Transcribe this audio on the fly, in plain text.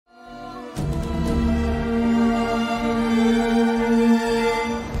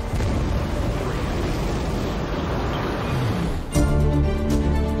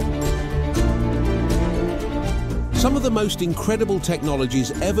Some of the most incredible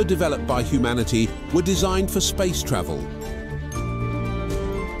technologies ever developed by humanity were designed for space travel.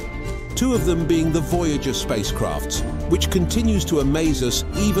 Two of them being the Voyager spacecrafts, which continues to amaze us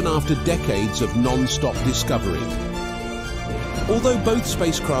even after decades of non-stop discovery. Although both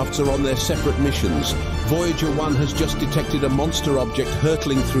spacecrafts are on their separate missions, Voyager 1 has just detected a monster object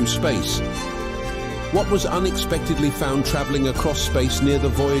hurtling through space. What was unexpectedly found traveling across space near the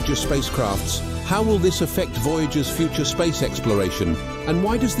Voyager spacecrafts? How will this affect Voyager's future space exploration? And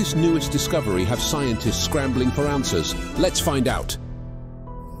why does this newest discovery have scientists scrambling for answers? Let's find out.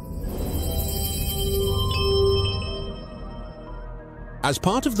 As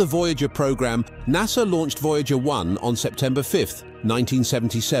part of the Voyager program, NASA launched Voyager 1 on September 5,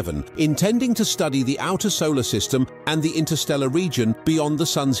 1977, intending to study the outer solar system and the interstellar region beyond the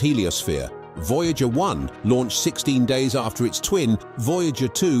Sun's heliosphere. Voyager 1, launched 16 days after its twin, Voyager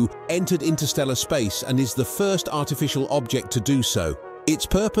 2, entered interstellar space and is the first artificial object to do so. Its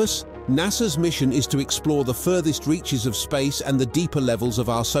purpose? NASA's mission is to explore the furthest reaches of space and the deeper levels of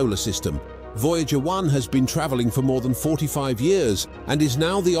our solar system. Voyager 1 has been traveling for more than 45 years and is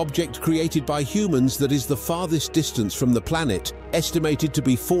now the object created by humans that is the farthest distance from the planet, estimated to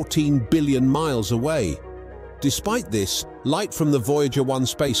be 14 billion miles away. Despite this, light from the Voyager 1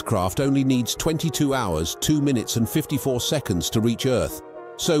 spacecraft only needs 22 hours, 2 minutes and 54 seconds to reach Earth.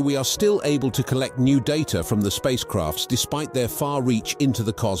 So we are still able to collect new data from the spacecrafts despite their far reach into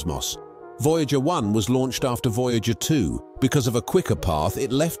the cosmos. Voyager 1 was launched after Voyager 2. Because of a quicker path,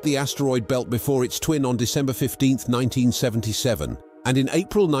 it left the asteroid belt before its twin on December 15, 1977. And in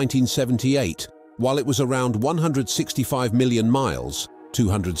April 1978, while it was around 165 million miles,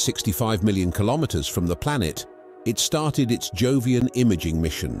 265 million kilometers from the planet, it started its Jovian imaging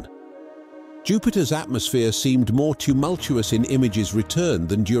mission. Jupiter's atmosphere seemed more tumultuous in images returned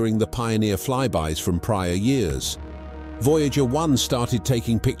than during the Pioneer flybys from prior years. Voyager 1 started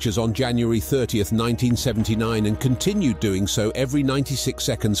taking pictures on January 30, 1979 and continued doing so every 96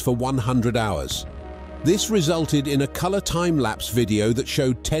 seconds for 100 hours. This resulted in a color time-lapse video that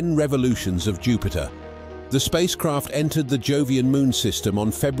showed 10 revolutions of Jupiter. The spacecraft entered the Jovian moon system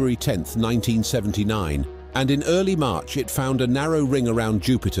on February 10, 1979, and in early March it found a narrow ring around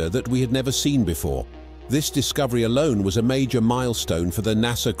Jupiter that we had never seen before. This discovery alone was a major milestone for the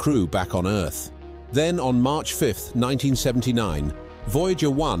NASA crew back on Earth. Then on March 5, 1979, Voyager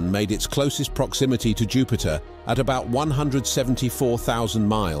 1 made its closest proximity to Jupiter at about 174,000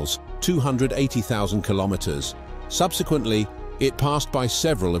 miles, 280,000 kilometers. Subsequently, it passed by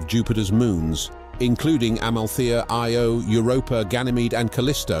several of Jupiter's moons, including Amalthea, Io, Europa, Ganymede and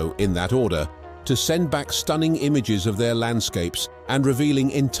Callisto in that order, to send back stunning images of their landscapes and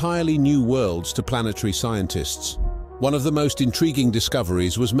revealing entirely new worlds to planetary scientists. One of the most intriguing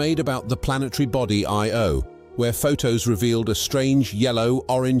discoveries was made about the planetary body Io, where photos revealed a strange yellow,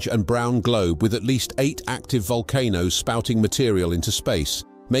 orange and brown globe with at least 8 active volcanoes spouting material into space,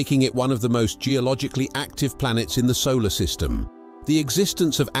 making it one of the most geologically active planets in the solar system. The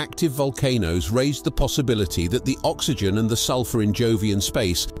existence of active volcanoes raised the possibility that the oxygen and the sulfur in Jovian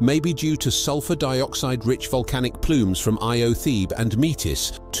space may be due to sulfur dioxide-rich volcanic plumes from Io Thebe and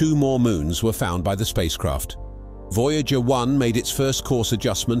Metis. 2 more moons were found by the spacecraft. Voyager 1 made its first course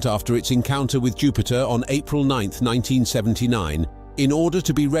adjustment after its encounter with Jupiter on April 9, 1979, in order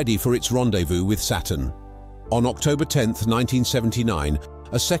to be ready for its rendezvous with Saturn. On October 10, 1979,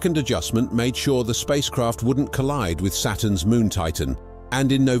 a second adjustment made sure the spacecraft wouldn't collide with Saturn's moon Titan,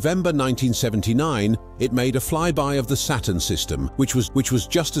 and in November 1979, it made a flyby of the Saturn system, which was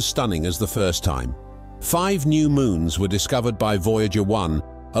just as stunning as the first time. 5 new moons were discovered by Voyager 1,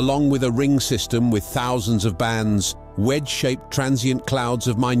 along with a ring system with thousands of bands, wedge-shaped transient clouds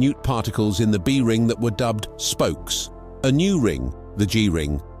of minute particles in the B ring that were dubbed spokes, a new ring, the G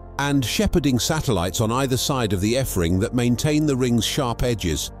ring, and shepherding satellites on either side of the F ring that maintain the ring's sharp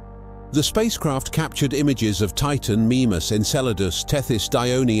edges. The spacecraft captured images of Titan, Mimas, Enceladus, Tethys,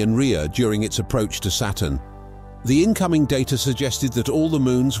 Dione and Rhea during its approach to Saturn. The incoming data suggested that all the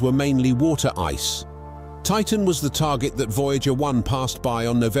moons were mainly water ice. Titan was the target that Voyager 1 passed by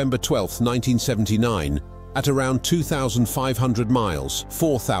on November 12, 1979, at around 2,500 miles,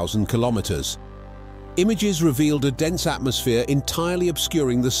 4,000 kilometers. Images revealed a dense atmosphere entirely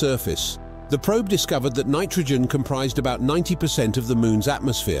obscuring the surface. The probe discovered that nitrogen comprised about 90% of the moon's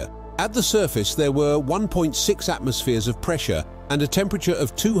atmosphere. At the surface, there were 1.6 atmospheres of pressure and a temperature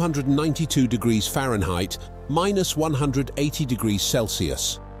of 292 degrees Fahrenheit, minus 180 degrees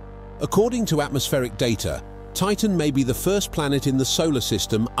Celsius. According to atmospheric data, Titan may be the first planet in the solar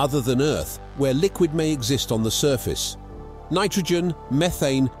system other than Earth where liquid may exist on the surface. Nitrogen,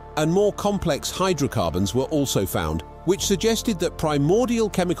 methane, and more complex hydrocarbons were also found, which suggested that primordial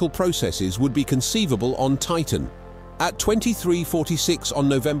chemical processes would be conceivable on Titan. At 23:46 on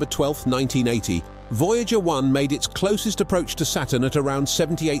November 12, 1980, Voyager 1 made its closest approach to Saturn at around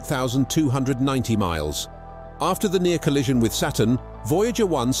 78,290 miles. After the near collision with Saturn, Voyager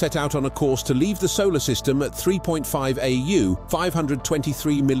 1 set out on a course to leave the solar system at 3.5 AU,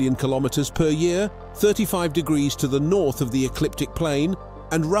 523 million kilometers per year, 35 degrees to the north of the ecliptic plane,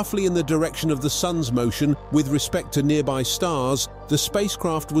 and roughly in the direction of the Sun's motion with respect to nearby stars. The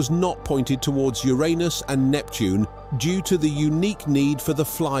spacecraft was not pointed towards Uranus and Neptune due to the unique need for the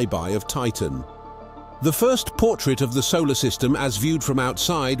flyby of Titan. The first portrait of the solar system as viewed from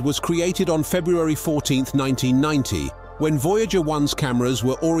outside was created on February 14, 1990, when Voyager 1's cameras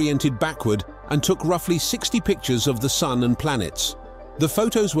were oriented backward and took roughly 60 pictures of the Sun and planets. The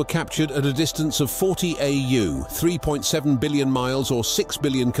photos were captured at a distance of 40 AU, 3.7 billion miles or 6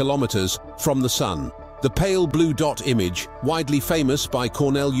 billion kilometers, from the Sun. The pale blue dot image, widely famous by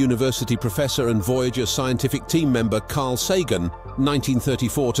Cornell University professor and Voyager scientific team member Carl Sagan,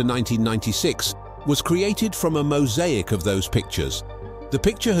 1934 to 1996, was created from a mosaic of those pictures. The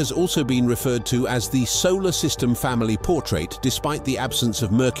picture has also been referred to as the Solar System Family Portrait, despite the absence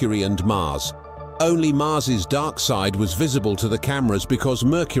of Mercury and Mars. Only Mars's dark side was visible to the cameras because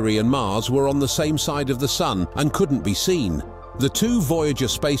Mercury and Mars were on the same side of the Sun and couldn't be seen. The two Voyager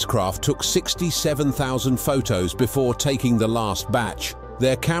spacecraft took 67,000 photos before taking the last batch.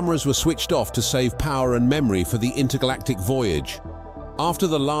 Their cameras were switched off to save power and memory for the intergalactic voyage. After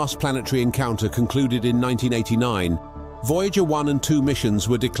the last planetary encounter concluded in 1989, Voyager 1 and 2 missions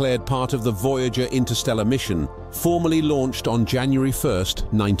were declared part of the Voyager interstellar mission, formally launched on January 1,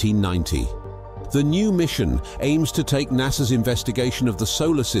 1990. The new mission aims to take NASA's investigation of the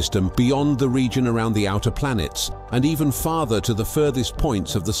solar system beyond the region around the outer planets and even farther to the furthest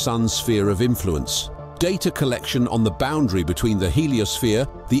points of the Sun's sphere of influence. Data collection on the boundary between the heliosphere,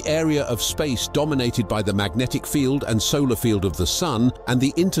 the area of space dominated by the magnetic field and solar field of the Sun, and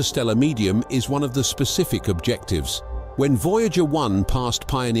the interstellar medium is one of the specific objectives. When Voyager 1 passed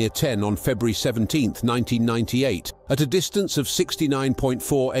Pioneer 10 on February 17, 1998, at a distance of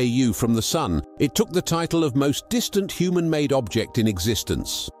 69.4 AU from the Sun, it took the title of most distant human-made object in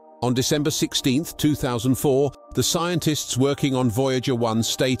existence. On December 16, 2004, the scientists working on Voyager 1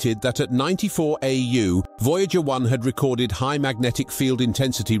 stated that at 94 AU, Voyager 1 had recorded high magnetic field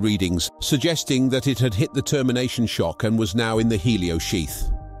intensity readings, suggesting that it had hit the termination shock and was now in the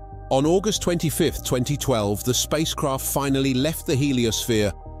heliosheath. On August 25, 2012, the spacecraft finally left the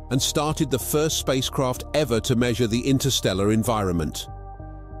heliosphere and started the first spacecraft ever to measure the interstellar environment.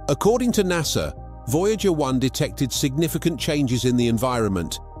 According to NASA, Voyager 1 detected significant changes in the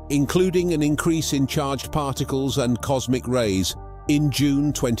environment, including an increase in charged particles and cosmic rays, in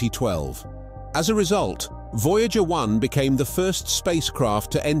June 2012. As a result, Voyager 1 became the first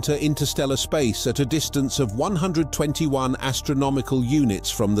spacecraft to enter interstellar space at a distance of 121 astronomical units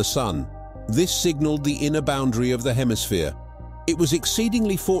from the Sun. This signaled the inner boundary of the hemisphere. It was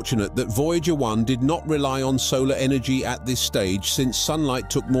exceedingly fortunate that Voyager 1 did not rely on solar energy at this stage, since sunlight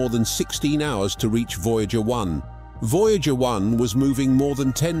took more than 16 hours to reach Voyager 1. Voyager 1 was moving more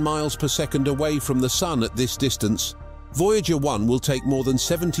than 10 miles per second away from the Sun at this distance. Voyager 1 will take more than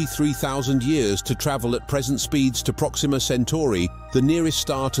 73,000 years to travel at present speeds to Proxima Centauri, the nearest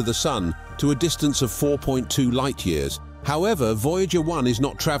star to the Sun, to a distance of 4.2 light-years. However, Voyager 1 is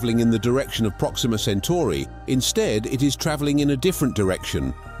not traveling in the direction of Proxima Centauri. Instead, it is traveling in a different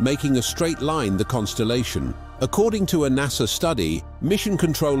direction, making a straight line the constellation. According to a NASA study, mission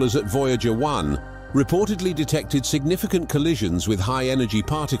controllers at Voyager 1 reportedly detected significant collisions with high-energy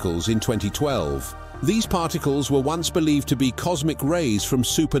particles in 2012. These particles were once believed to be cosmic rays from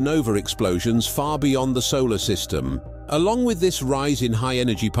supernova explosions far beyond the solar system. Along with this rise in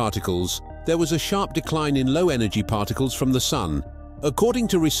high-energy particles, there was a sharp decline in low-energy particles from the Sun. According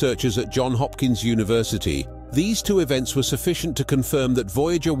to researchers at Johns Hopkins University, these two events were sufficient to confirm that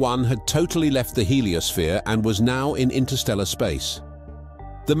Voyager 1 had totally left the heliosphere and was now in interstellar space.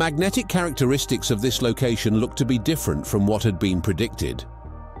 The magnetic characteristics of this location looked to be different from what had been predicted.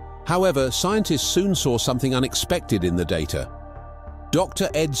 However, scientists soon saw something unexpected in the data. Dr.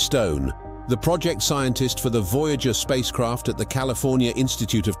 Ed Stone, the project scientist for the Voyager spacecraft at the California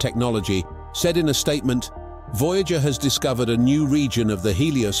Institute of Technology, said in a statement, "Voyager has discovered a new region of the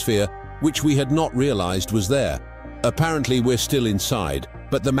heliosphere which we had not realized was there. Apparently we're still inside,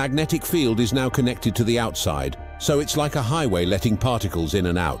 but the magnetic field is now connected to the outside, so it's like a highway letting particles in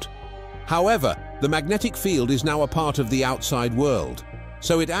and out. However, the magnetic field is now a part of the outside world,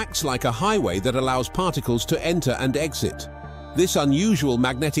 so it acts like a highway that allows particles to enter and exit. This unusual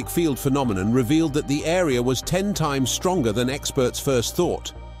magnetic field phenomenon revealed that the area was 10 times stronger than experts first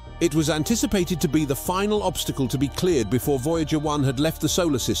thought. It was anticipated to be the final obstacle to be cleared before Voyager 1 had left the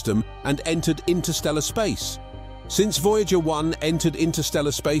solar system and entered interstellar space. Since Voyager 1 entered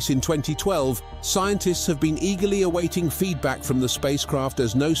interstellar space in 2012, scientists have been eagerly awaiting feedback from the spacecraft,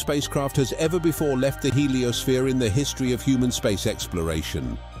 as no spacecraft has ever before left the heliosphere in the history of human space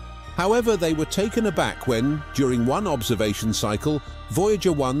exploration. However, they were taken aback when, during one observation cycle,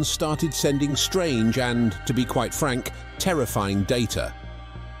 Voyager 1 started sending strange and, to be quite frank, terrifying data.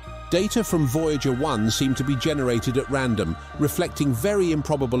 Data from Voyager 1 seemed to be generated at random, reflecting very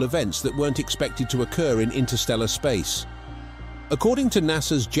improbable events that weren't expected to occur in interstellar space. According to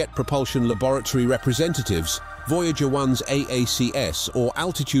NASA's Jet Propulsion Laboratory representatives, Voyager 1's AACS, or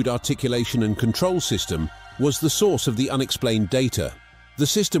Altitude Articulation and Control System, was the source of the unexplained data. The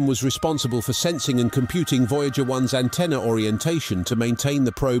system was responsible for sensing and computing Voyager 1's antenna orientation to maintain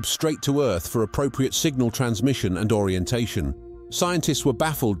the probe straight to Earth for appropriate signal transmission and orientation. Scientists were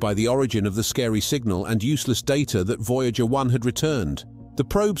baffled by the origin of the scary signal and useless data that Voyager 1 had returned. The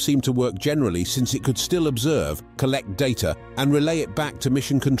probe seemed to work generally since it could still observe, collect data, and relay it back to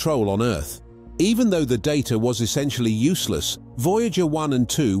mission control on Earth. Even though the data was essentially useless, Voyager 1 and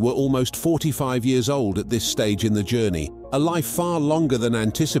 2 were almost 45 years old at this stage in the journey, a life far longer than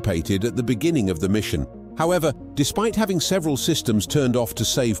anticipated at the beginning of the mission. However, despite having several systems turned off to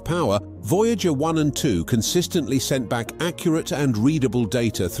save power, Voyager 1 and 2 consistently sent back accurate and readable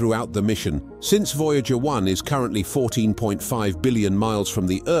data throughout the mission. Since Voyager 1 is currently 14.5 billion miles from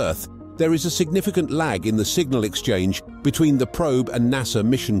the Earth, there is a significant lag in the signal exchange between the probe and NASA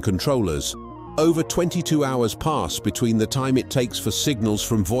mission controllers. Over 22 hours pass between the time it takes for signals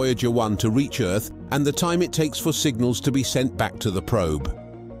from Voyager 1 to reach Earth and the time it takes for signals to be sent back to the probe.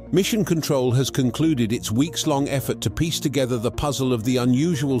 Mission Control has concluded its weeks-long effort to piece together the puzzle of the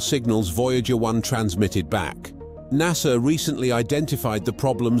unusual signals Voyager 1 transmitted back. NASA recently identified the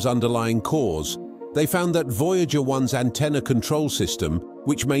problem's underlying cause. They found that Voyager 1's antenna control system,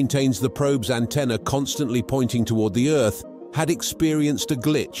 which maintains the probe's antenna constantly pointing toward the Earth, had experienced a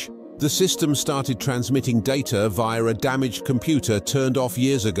glitch. The system started transmitting data via a damaged computer turned off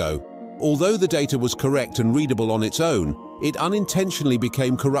years ago. Although the data was correct and readable on its own, it unintentionally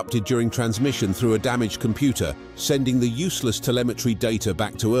became corrupted during transmission through a damaged computer, sending the useless telemetry data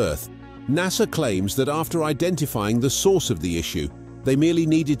back to Earth. NASA claims that after identifying the source of the issue, they merely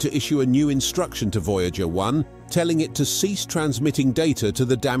needed to issue a new instruction to Voyager 1, telling it to cease transmitting data to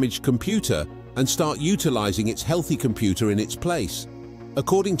the damaged computer and start utilizing its healthy computer in its place.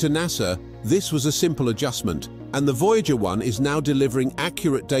 According to NASA, this was a simple adjustment, and the Voyager 1 is now delivering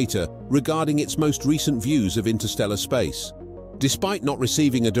accurate data regarding its most recent views of interstellar space. Despite not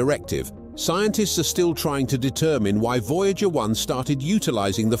receiving a directive, scientists are still trying to determine why Voyager 1 started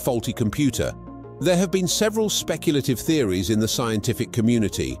utilizing the faulty computer. There have been several speculative theories in the scientific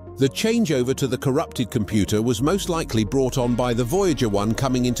community. The changeover to the corrupted computer was most likely brought on by the Voyager 1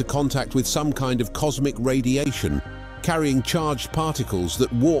 coming into contact with some kind of cosmic radiation, carrying charged particles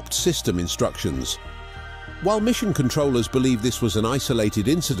that warped system instructions. While mission controllers believe this was an isolated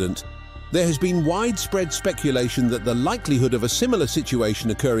incident, there has been widespread speculation that the likelihood of a similar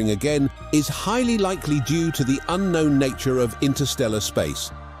situation occurring again is highly likely due to the unknown nature of interstellar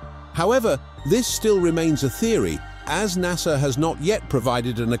space. However, this still remains a theory, as NASA has not yet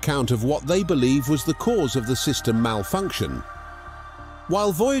provided an account of what they believe was the cause of the system malfunction.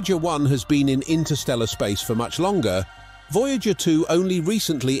 While Voyager 1 has been in interstellar space for much longer, Voyager 2 only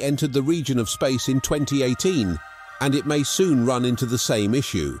recently entered the region of space in 2018, and it may soon run into the same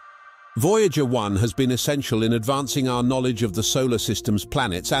issue. Voyager 1 has been essential in advancing our knowledge of the solar system's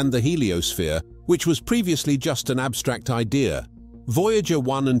planets and the heliosphere, which was previously just an abstract idea. Voyager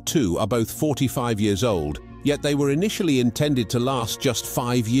 1 and 2 are both 45 years old, yet they were initially intended to last just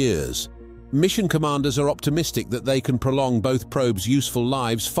 5 years. Mission commanders are optimistic that they can prolong both probes' useful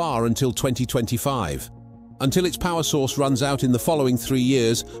lives far until 2025. Until its power source runs out in the following 3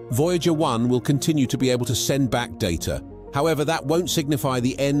 years, Voyager 1 will continue to be able to send back data. However, that won't signify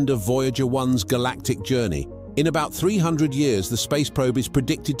the end of Voyager 1's galactic journey. In about 300 years, the space probe is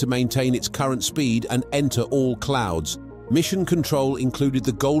predicted to maintain its current speed and enter all clouds. Mission Control included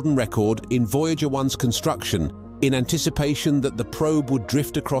the golden record in Voyager 1's construction in anticipation that the probe would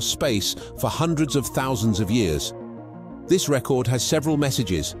drift across space for hundreds of thousands of years. This record has several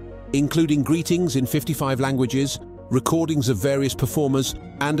messages, including greetings in 55 languages, recordings of various performers,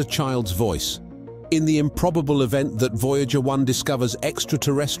 and a child's voice. In the improbable event that Voyager 1 discovers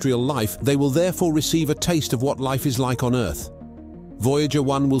extraterrestrial life, they will therefore receive a taste of what life is like on Earth. Voyager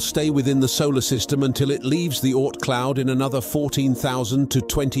 1 will stay within the solar system until it leaves the Oort cloud in another 14,000 to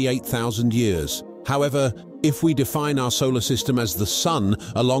 28,000 years. However, if we define our solar system as the Sun,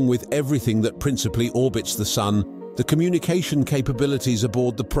 along with everything that principally orbits the Sun, the communication capabilities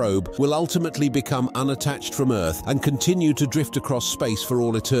aboard the probe will ultimately become unattached from Earth and continue to drift across space for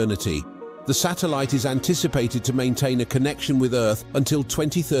all eternity. The satellite is anticipated to maintain a connection with Earth until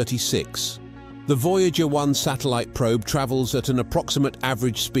 2036. The Voyager 1 satellite probe travels at an approximate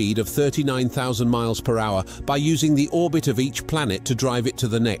average speed of 39,000 miles per hour by using the orbit of each planet to drive it to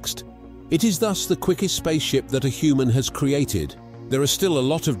the next. It is thus the quickest spaceship that a human has created. There are still a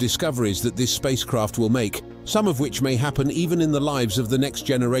lot of discoveries that this spacecraft will make, some of which may happen even in the lives of the next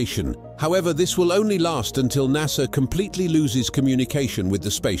generation. However, this will only last until NASA completely loses communication with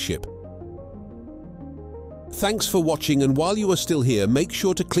the spaceship. Thanks for watching, and while you are still here, make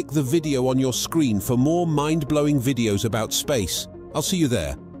sure to click the video on your screen for more mind-blowing videos about space. I'll see you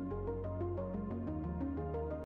there.